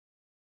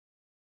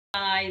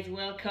guys,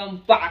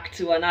 welcome back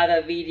to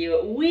another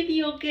video with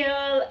your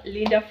girl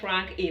Linda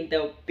Frank in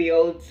the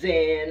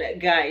building.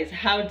 Guys,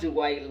 how do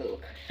I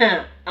look?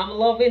 I'm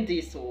loving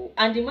this.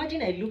 And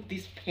imagine I look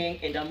this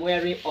pink and I'm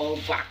wearing all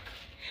black.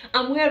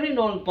 I'm wearing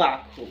all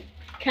black.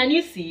 Can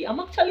you see? I'm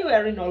actually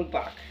wearing all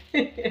black.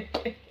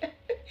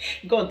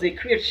 God, they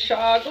create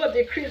shock. God,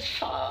 they create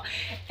shock.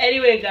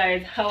 Anyway,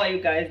 guys, how are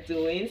you guys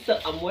doing? So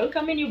I'm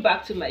welcoming you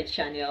back to my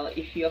channel.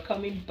 If you're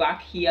coming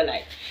back here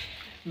like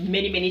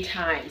many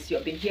times,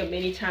 you've been here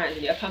many times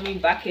and you're coming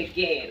back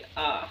again,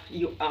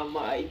 you are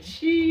my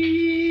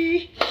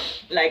G.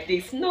 Like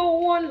there's no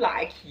one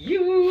like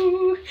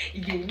you.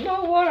 You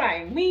know what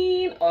I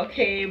mean?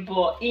 Okay,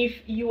 but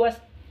if you are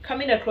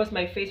coming across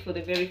my face for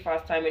the very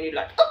first time and you're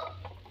like, oh,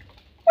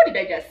 what did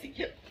I just see?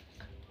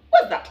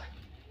 What's that?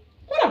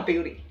 What a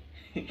beauty.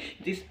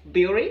 This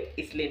beauty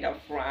is Linda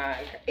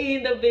Frank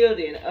in the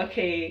building.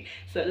 Okay,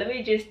 so let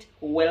me just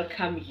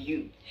welcome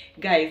you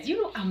guys.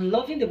 You know, I'm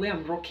loving the way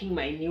I'm rocking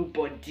my new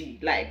body.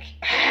 Like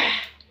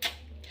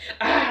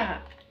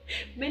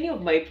many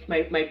of my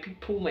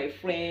people, my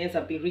friends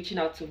have been reaching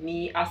out to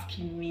me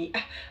asking me,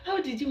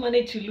 how did you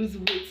manage to lose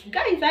weight?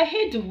 Guys, I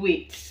hate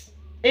weight.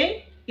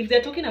 If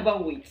they're talking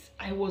about weight,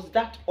 I was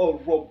that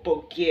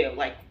horrible girl,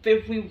 like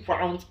very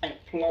round and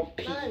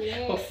plumpy.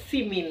 But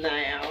see me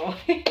now.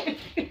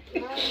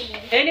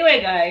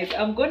 Anyway, guys,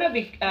 I'm gonna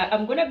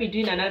be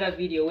doing another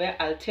video where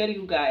I'll tell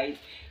you guys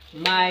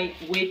my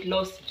weight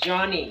loss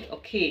journey.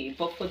 Okay,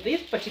 but for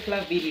this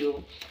particular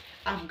video,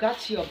 I've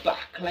got your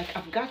back. Like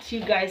I've got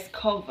you guys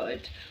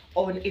covered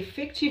on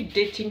effective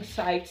dating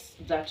sites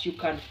that you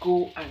can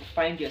go and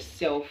find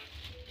yourself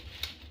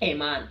a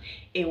man,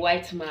 a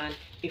white man,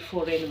 a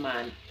foreign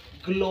man,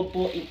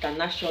 global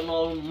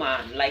international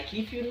man. Like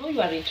if you know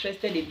you are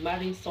interested in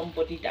marrying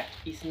somebody that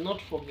is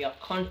not from your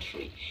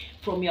country,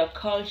 from your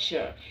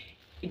culture,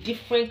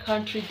 different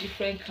country,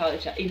 different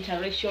culture,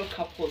 interracial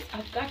couples,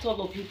 I've got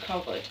all of you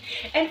covered.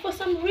 And for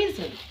some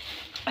reason,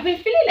 I've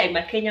been feeling like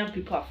my Kenyan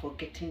people are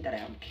forgetting that I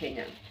am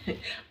Kenyan.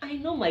 I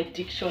know my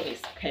diction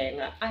is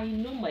Kenya. I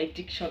know my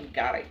diction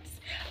got it.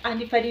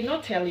 And if I did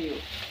not tell you,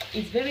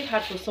 it's very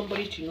hard for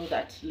somebody to know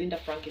that Linda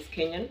Frank is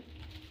Kenyan.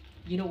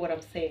 You know what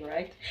I'm saying,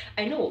 right?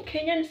 I know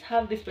Kenyans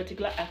have this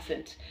particular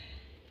accent.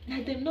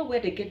 Like they know where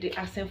they get the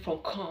accent from.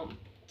 Come.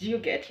 Do you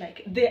get?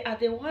 Like they are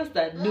the ones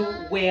that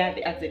know where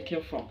the accent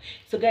came from.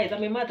 So guys,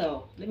 I'm a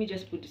mother. Let me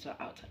just put this one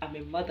out. I'm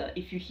a mother.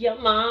 If you hear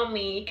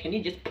mommy, can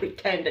you just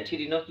pretend that you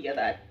did not hear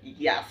that?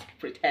 Yes,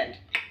 pretend.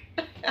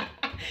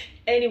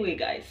 Anyway,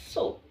 guys,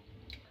 so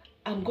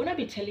I'm gonna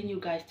be telling you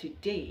guys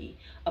today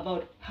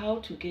about how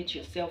to get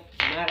yourself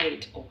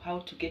married, or how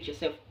to get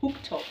yourself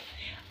hooked up,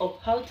 or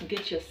how to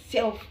get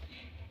yourself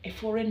a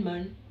foreign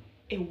man,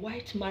 a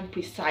white man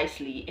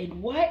precisely.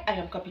 And why I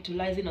am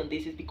capitalizing on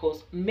this is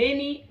because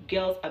many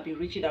girls have been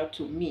reaching out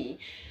to me.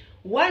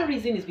 One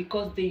reason is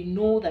because they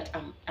know that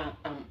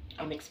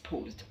I'm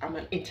exposed. I'm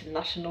an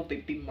international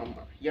baby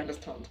mama. You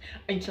understand?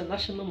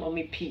 International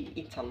mommy P,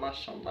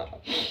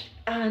 international.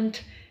 And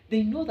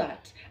they know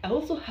that I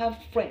also have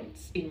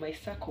friends in my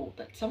circle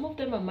that some of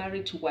them are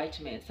married to white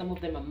men, some of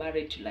them are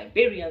married to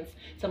Liberians,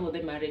 some of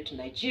them are married to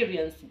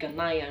Nigerians,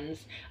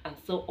 Ghanaians, and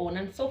so on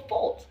and so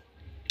forth.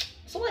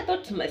 So I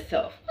thought to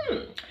myself,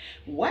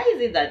 why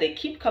is it that they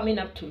keep coming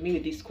up to me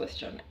with this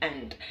question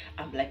and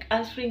I'm like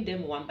answering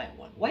them one by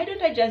one? Why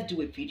don't I just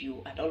do a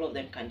video and all of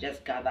them can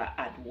just gather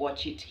and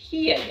watch it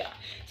here? Yeah.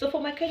 So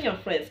for my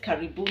Kenyan friends,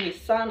 karibuni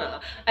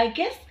sana. I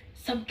guess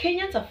some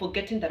Kenyans are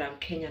forgetting that I'm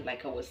Kenyan,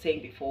 like I was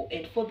saying before,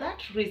 and for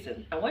that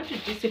reason I want to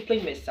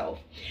discipline myself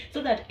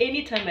so that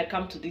anytime I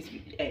come to this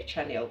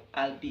channel,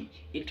 I'll be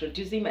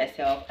introducing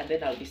myself and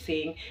then I'll be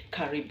saying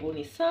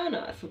karibuni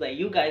sana, so that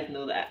you guys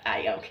know that I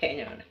am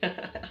Kenyan.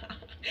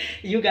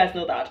 You guys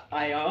know that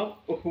I am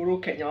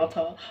Uhuru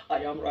Kenyatta,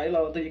 I am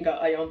Raila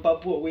Odinga, I am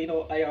Babu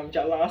Owino, I am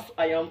Jalas,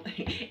 I am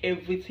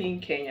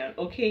everything Kenyan.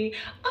 Okay,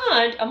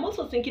 and I'm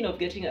also thinking of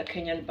getting a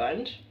Kenyan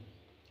band.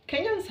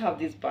 Kenyans have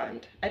this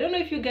band. I don't know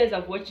if you guys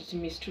have watched it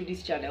Miss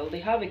Trudy's channel. They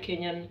have a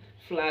Kenyan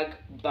flag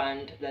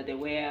band that they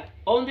wear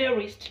on their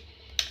wrist.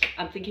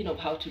 I'm thinking of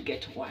how to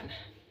get one.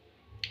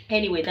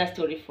 Anyway, that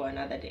story for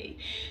another day.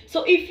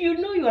 So if you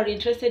know you are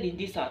interested in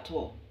this at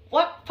all,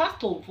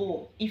 first of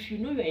all, if you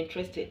know you're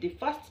interested, the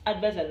first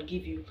advice I'll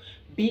give you,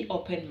 be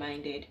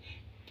open-minded.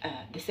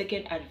 The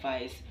second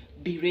advice,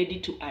 be ready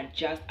to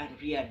adjust and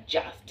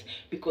readjust,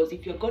 because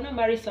if you're gonna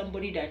marry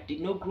somebody that did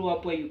not grow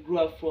up where you grew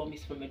up from,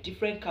 is from a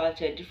different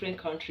culture, a different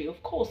country,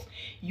 of course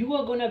you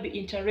are gonna be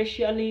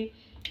interracially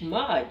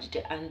merged,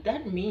 and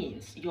that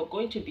means you're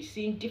going to be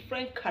seeing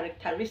different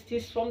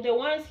characteristics from the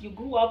ones you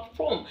grew up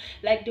from.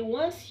 Like the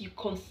ones you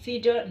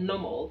consider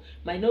normal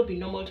might not be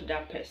normal to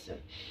that person.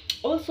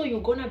 Also,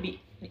 you're gonna be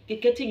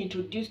getting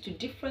introduced to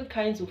different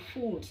kinds of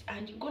foods,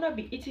 and you're gonna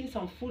be eating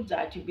some foods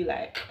that you'll be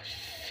like,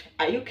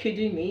 are you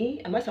kidding me?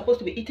 Am I supposed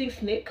to be eating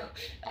snake?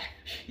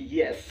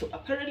 Yes, so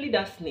apparently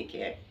that snake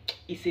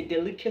is a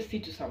delicacy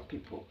to some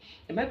people.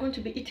 Am I going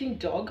to be eating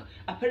dog?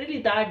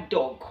 Apparently that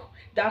dog,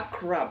 that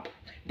crab,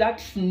 that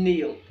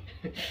snail,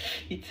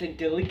 it's a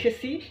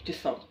delicacy to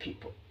some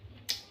people.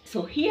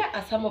 So here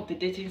are some of the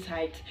dating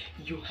sites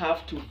you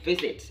have to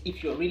visit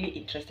if you're really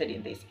interested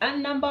in this.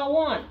 And number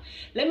one,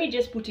 let me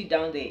just put it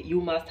down there.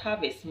 You must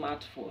have a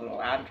smartphone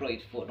or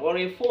Android phone or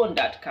a phone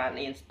that can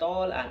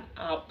install an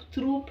app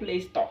through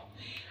Play Store.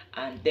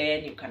 And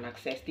then you can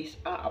access these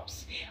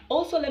apps.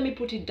 Also, let me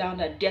put it down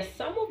that there's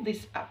some of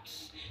these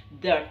apps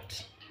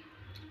that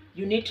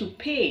you need to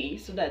pay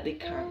so that they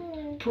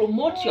can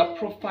promote your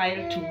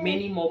profile to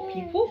many more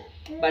people.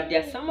 But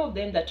there are some of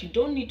them that you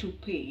don't need to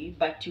pay,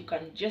 but you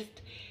can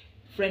just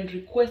friend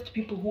request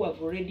people who have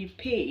already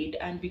paid,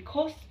 and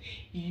because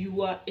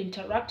you are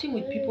interacting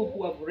with people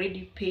who have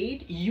already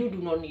paid, you do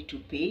not need to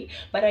pay.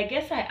 But I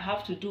guess I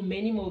have to do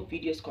many more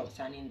videos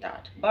concerning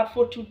that. But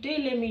for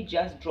today, let me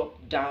just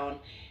drop down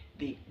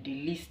the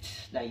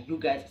list that you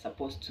guys are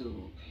supposed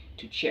to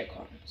check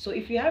on. So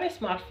if you have a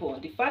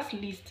smartphone, the first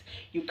list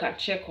you can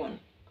check on,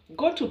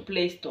 go to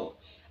Play Store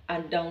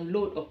and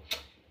download or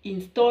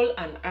install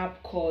an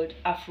app called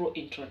Afro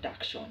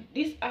Introduction.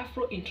 This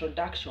Afro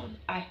Introduction,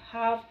 I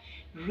have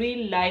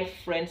real life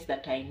friends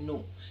that I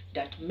know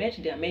that met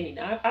their men in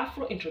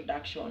Afro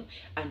Introduction,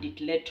 and it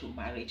led to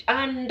marriage.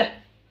 And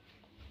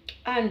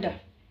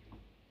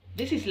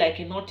this is like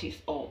a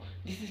notice, or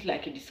this is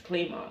like a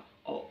disclaimer,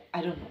 or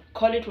I don't know,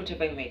 call it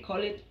whatever you may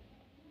call it.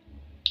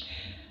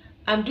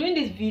 I'm doing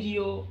this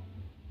video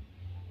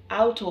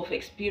out of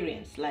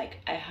experience. Like,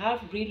 I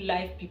have real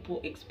life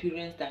people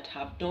experience that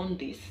have done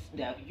this.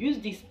 They have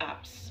used these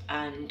apps,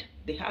 and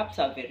the apps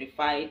are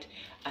verified,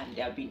 and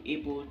they have been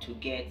able to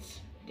get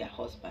their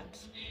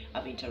husbands.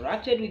 I've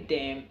interacted with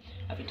them,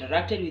 I've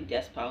interacted with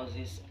their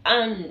spouses,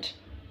 and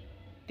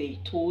they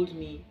told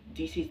me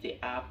this is the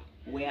app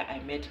where I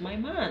met my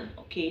man.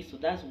 Okay, so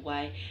that's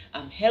why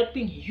I'm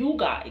helping you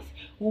guys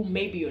who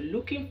maybe you're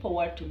looking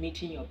forward to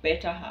meeting your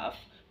better half,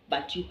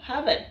 but you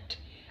haven't.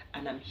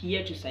 And I'm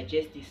here to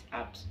suggest these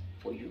apps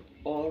for you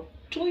or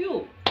to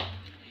you.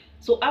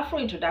 So Afro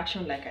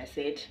Introduction, like I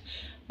said,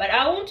 but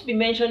I won't be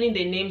mentioning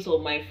the names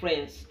of my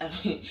friends.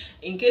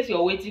 In case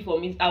you're waiting for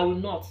me, I will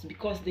not,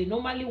 because they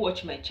normally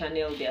watch my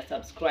channel, they are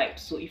subscribed.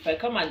 So if I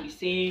come and be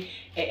saying,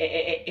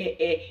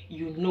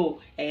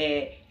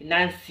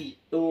 Nancy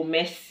or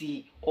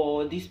Messi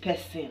or this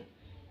person,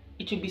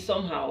 it will be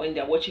somehow when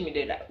they're watching me,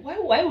 they're like,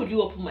 why would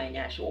you open my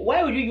nyash?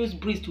 Why would you use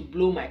breeze to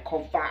blow my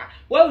cover?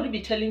 Why would you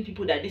be telling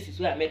people that this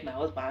is where I met my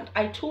husband?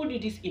 I told you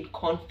this in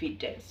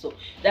confidence. So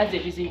that's the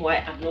reason why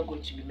I'm not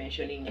going to be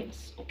mentioning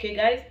names. Okay,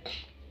 guys?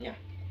 Yeah.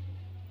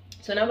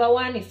 So number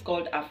one is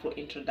called Afro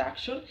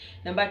Introduction.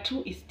 Number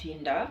two is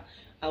Tinder.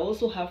 I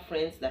also have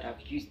friends that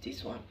have used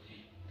this one.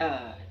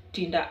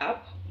 Tinder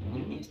app.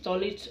 You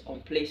install it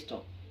on Play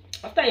Store.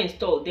 After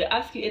install, they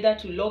ask you either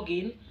to log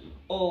in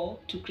or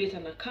to create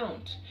an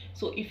account.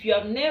 So if you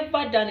have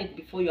never done it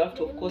before, you have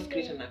to of course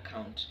create an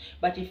account.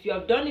 But if you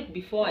have done it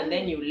before and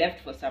then you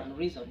left for some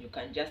reason, you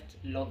can just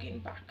log in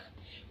back.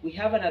 We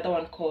have another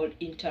one called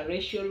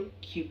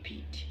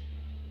another.Cupid.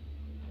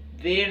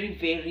 Very,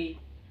 very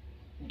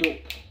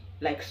dope.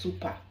 Like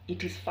super.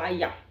 It is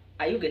fire.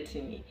 Are you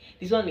getting me?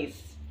 This one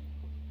is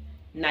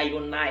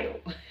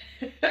nayo.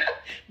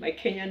 My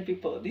Kenyan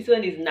people. This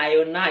one is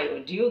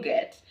nayo. Do you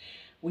get?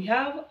 We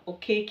have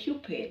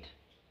OkCupid.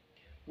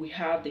 We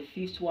have the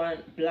fifth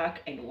one,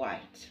 Black and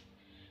White.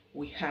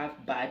 We have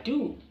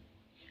Badoo.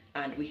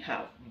 And we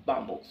have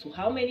Bumble. So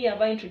how many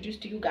have I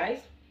introduced to you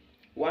guys?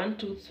 1,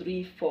 2,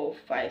 3, 4,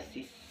 5,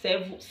 6,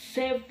 7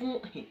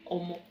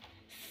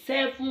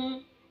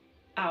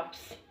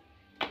 apps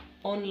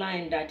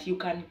online that you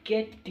can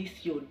get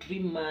this your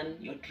dream man,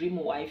 your dream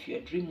wife,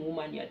 your dream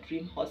woman, your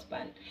dream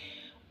husband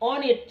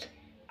on it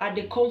at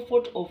the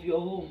comfort of your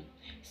home.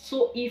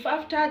 So if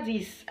after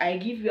this I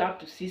give you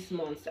up to 6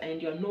 months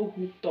and you're not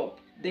hooked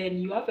up, then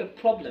you have a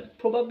problem,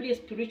 probably a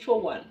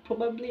spiritual one,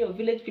 probably your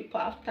village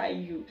people after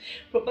you,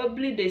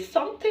 probably there's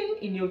something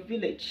in your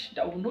village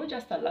that will not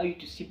just allow you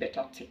to see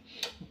better thing.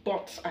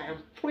 But I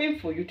am praying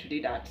for you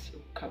today that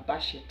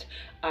kabash it,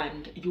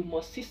 and you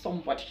must see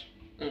somebody.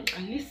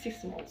 At least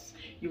 6 months,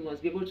 you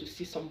must be able to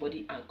see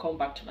somebody and come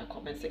back to my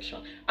comment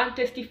section and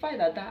testify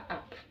that that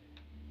app,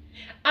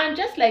 and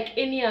just like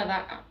any other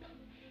app,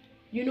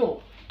 you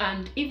know,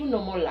 and even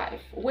normal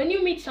life, when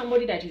you meet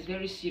somebody that is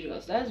very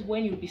serious, that's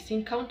when you'll be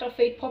seeing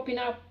counterfeit popping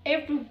up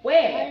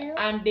everywhere,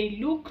 and they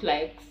look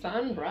like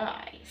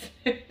sunrise.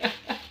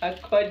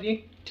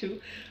 According to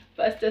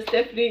Pastor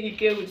Stephanie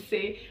Ike would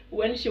say,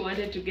 when she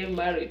wanted to get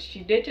married, she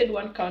dated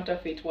one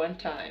counterfeit one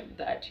time,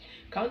 that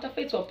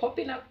counterfeits were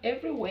popping up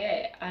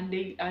everywhere, and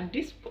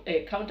this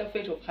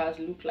counterfeit of hers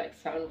looked like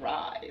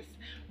sunrise,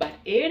 but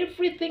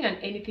everything and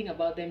anything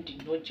about them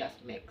did not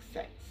just make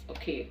sense.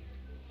 Okay,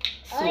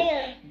 so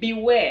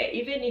beware.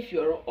 Even if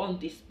you're on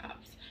these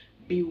apps,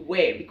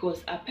 beware,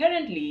 because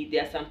apparently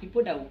there are some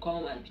people that will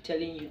come and be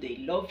telling you they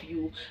love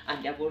you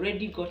and they've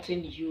already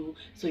gotten you,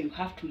 so you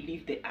have to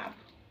leave the app.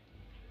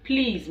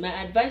 Please,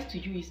 my advice to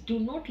you is do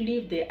not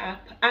leave the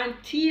app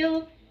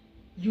until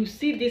you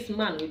see this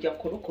man with your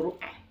koro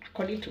eye.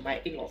 According to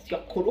my in-laws, your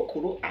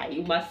koro eye,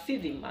 you must see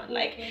the man.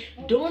 Like,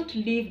 don't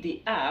leave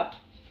the app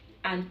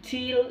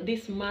until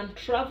this man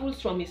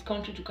travels from his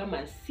country to come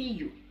and see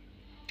you.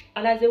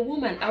 And as a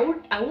woman, I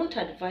won't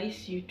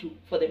advise you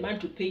for the man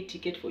to pay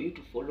ticket for you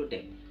to follow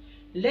them.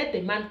 Let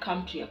the man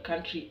come to your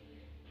country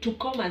to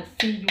come and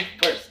see you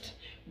first.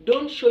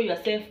 Don't show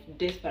yourself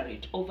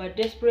desperate. Over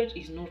desperate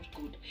is not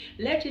good.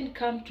 Let him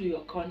come to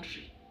your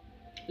country.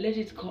 Let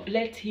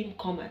him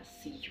come and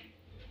see you.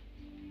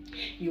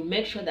 You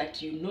make sure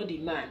that you know the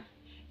man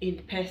in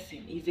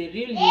person. He's a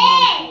real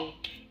human being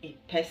in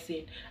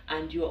person,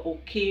 and you are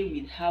okay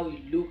with how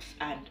he looks,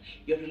 and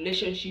your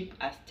relationship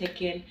has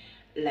taken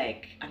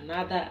like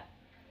another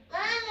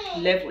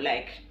level.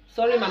 Like,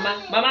 sorry,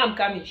 mama, I'm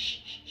coming. Shh,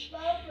 shh, shh.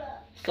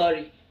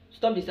 Sorry,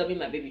 stop disturbing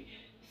my baby.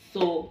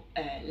 So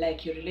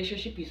like, your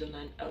relationship is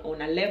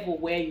on a level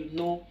where you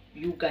know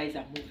you guys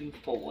are moving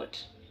forward.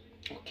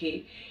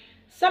 Okay,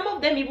 some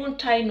of them even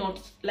tie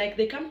knots. Like,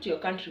 they come to your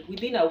country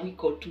within a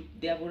week or two,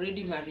 they have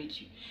already married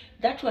you.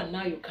 That one,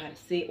 now you can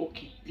say,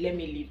 okay, let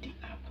me leave the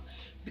app.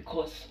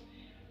 Because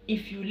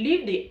if you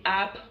leave the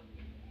app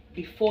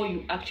before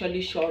you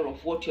actually sure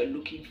of what you're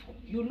looking for,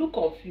 you look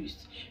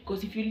confused.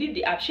 Because if you leave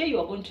the app, sure, you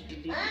are going to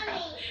delete the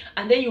app,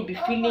 and then you'll be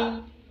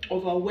feeling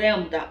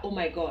overwhelmed that, oh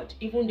my god,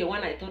 even the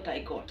one I thought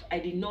I got, I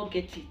did not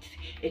get it,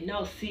 and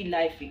now see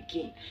life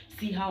again,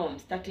 see how I'm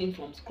starting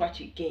from scratch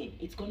again.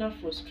 It's gonna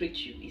frustrate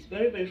you. It's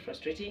very, very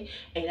frustrating,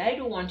 and I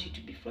don't want you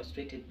to be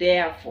frustrated.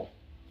 Therefore,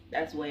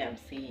 that's why I'm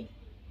saying,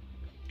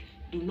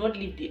 do not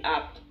leave the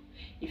app.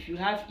 If you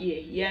have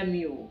ear, hear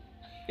me.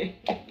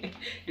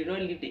 Do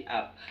not leave the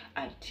app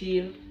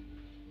until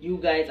you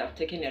guys have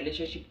taken your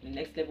relationship to the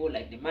next level.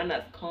 Like, the man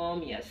has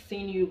come, he has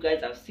seen you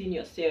guys, have seen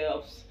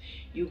yourselves,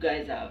 you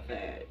guys have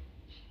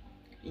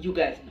you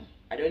guys know.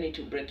 I don't need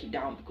to break it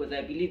down, because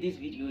I believe this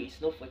video is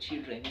not for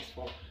children, it's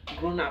for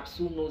grown-ups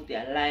who knows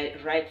their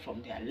right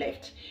from their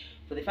left.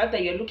 For the fact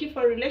that you're looking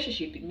for a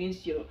relationship, it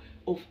means you're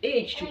of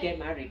age to get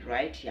married,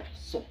 right? Yeah.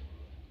 So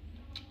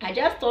I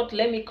just thought,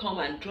 let me come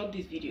and drop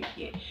this video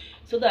here,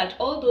 so that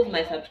all those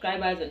my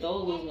subscribers and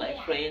all those my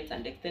friends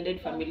and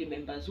extended family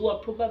members who are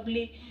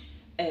probably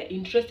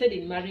interested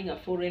in marrying a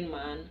foreign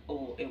man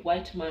or a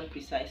white man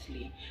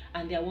precisely,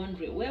 and they are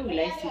wondering, where will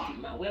I see the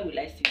man? Where will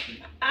I see the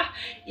man?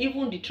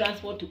 Even the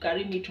transport to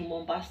carry me to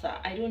Mombasa,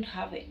 I don't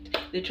have it.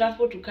 The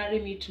transport to carry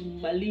me to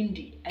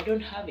Malindi, I don't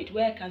have it.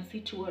 Where I can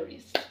see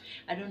tourists,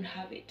 I don't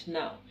have it.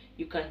 Now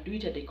you can do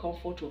it at the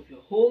comfort of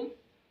your home.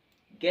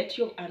 Get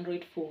your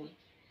Android phone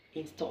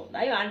installed.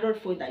 Now your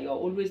Android phone that you're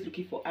always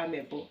looking for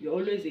Amebo, you're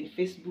always in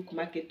Facebook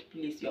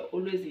Marketplace, you're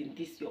always in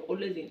this, you're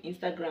always in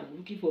Instagram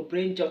looking for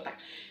brain jotter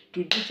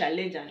to do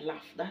challenge and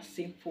laugh. That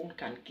same phone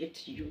can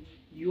get you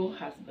your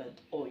husband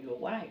or your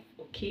wife,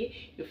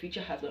 okay? Your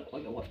future husband or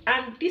your wife.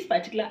 And these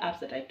particular apps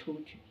that I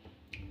told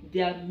you,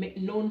 they are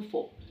known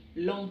for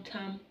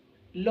long-term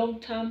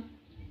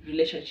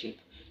relationship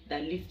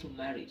that leads to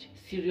marriage,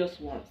 serious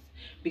ones,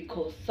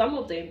 because some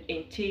of them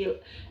entail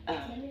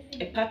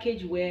a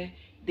package where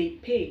they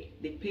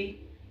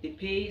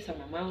pay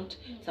some amount.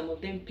 Some of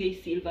them pay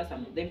silver,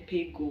 some of them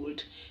pay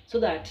gold, so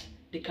that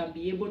they can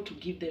be able to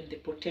give them the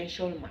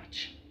potential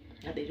match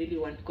that they really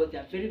want, because they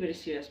are very, very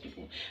serious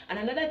people. And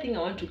another thing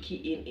I want to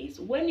key in is,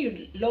 when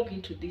you log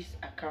into these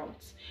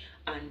accounts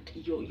and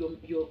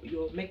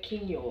you're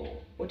making your,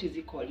 what is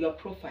it called, your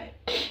profile,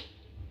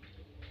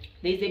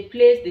 there's a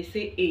place they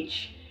say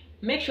age.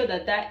 Make sure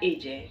that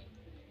age,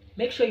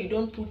 make sure you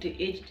don't put the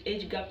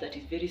age gap that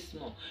is very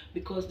small,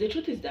 because the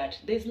truth is that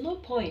there's no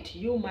point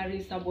you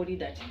marrying somebody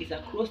that is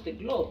across the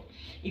globe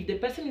if the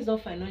person is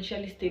not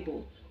financially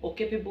stable or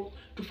capable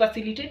to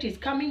facilitate his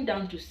coming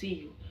down to see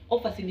you,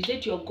 or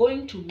facilitate you're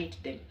going to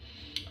meet them.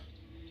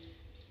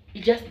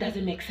 It just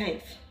doesn't make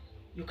sense.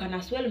 You can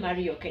as well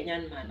marry your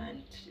Kenyan man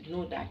and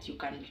know that you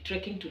can be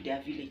trekking to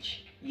their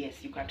village.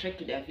 Yes, you can trek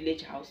to their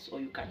village house, or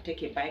you can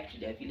take a bike to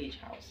their village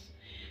house,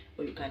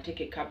 or you can take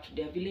a cab to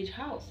their village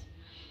house.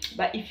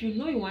 But if you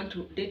know you want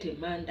to date a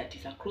man that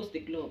is across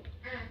the globe,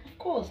 of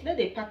course, let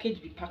the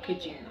package be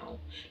packaging now.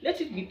 Let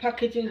it be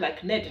packaging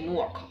like Ned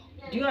Noak.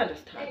 Do you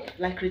understand?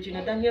 Like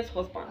Regina Daniel's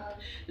husband.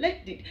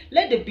 Let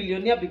the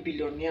billionaire be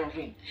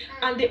billionairing.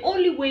 And the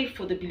only way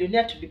for the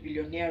billionaire to be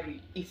billionairing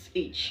is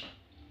age.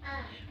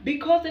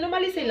 Because they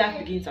normally say life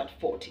begins at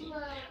 40.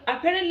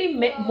 Apparently,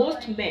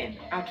 most men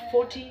at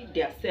 40,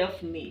 they are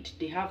self-made.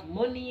 They have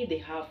money, they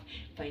have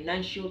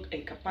financial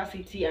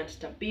capacity and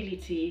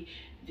stability.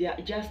 They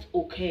are just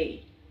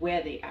okay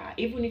where they are,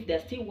 even if they're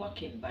still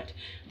working, but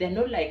they're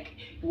not like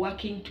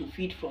working to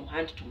feed from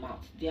hand to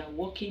mouth. They are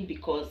working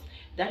because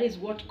that is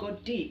what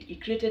God did. He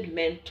created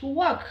men to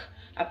work.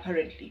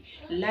 Apparently,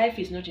 life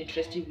is not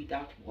interesting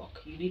without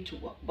work. You need to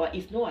work, but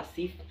it's not as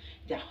if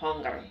they're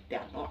hungry. They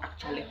are not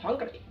actually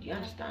hungry. Do you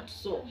understand?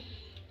 So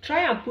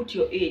try and put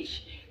your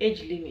age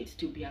limits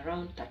to be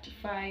around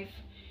 35,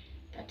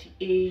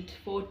 38,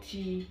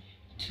 40,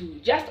 to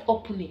just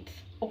open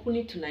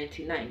it to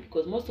 99,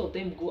 because most of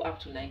them go up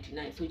to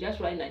 99. So just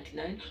write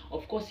 99.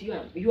 Of course, you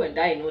and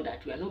I know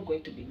that we are not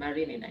going to be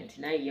marrying a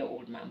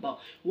 99-year-old man, but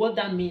what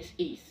that means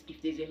is,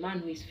 if there's a man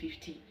who is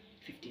 50,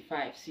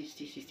 55,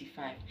 60,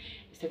 65,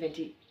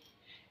 70,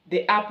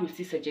 the app will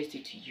still suggest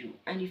it to you.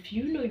 And if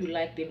you know you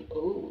like them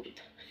old,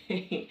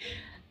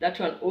 that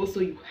one also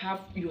you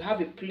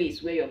have a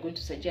place where you're going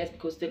to suggest,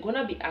 because they're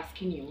gonna be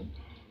asking you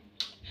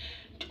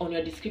on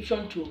your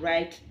description to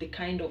write the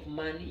kind of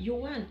man you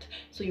want.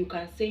 So you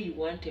can say you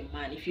want a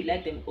man, if you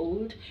like them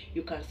old,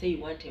 you can say you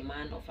want a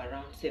man of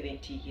around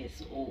 70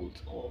 years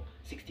old or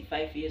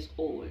 65 years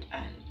old.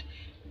 And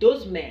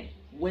those men,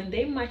 when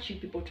they match you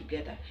people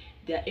together,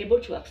 they are able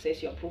to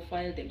access your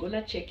profile. They're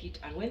gonna check it,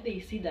 and when they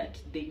see that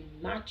they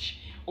match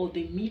or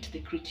they meet the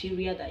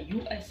criteria that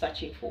you are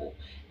searching for,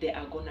 they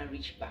are gonna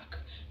reach back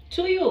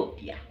to you.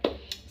 Yeah,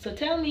 so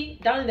tell me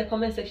down in the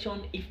comment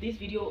section if this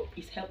video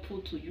is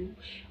helpful to you,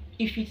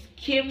 if it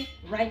came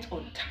right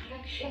on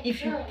time,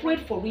 if you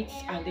prayed for it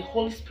and the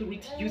Holy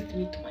Spirit used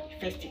me to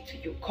manifest it to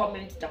you.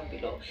 Comment down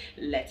below,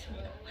 let me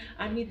know.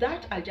 And with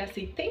that, I'll just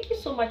say thank you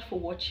so much for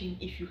watching.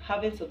 If you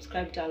haven't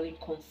subscribed, darling,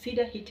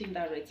 consider hitting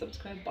that red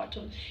subscribe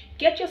button.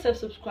 Get yourself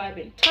subscribed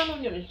and turn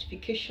on your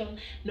notification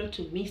not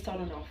to miss out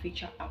on our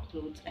future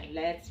uploads, and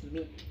let's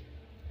meet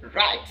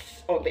right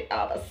on the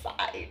other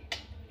side.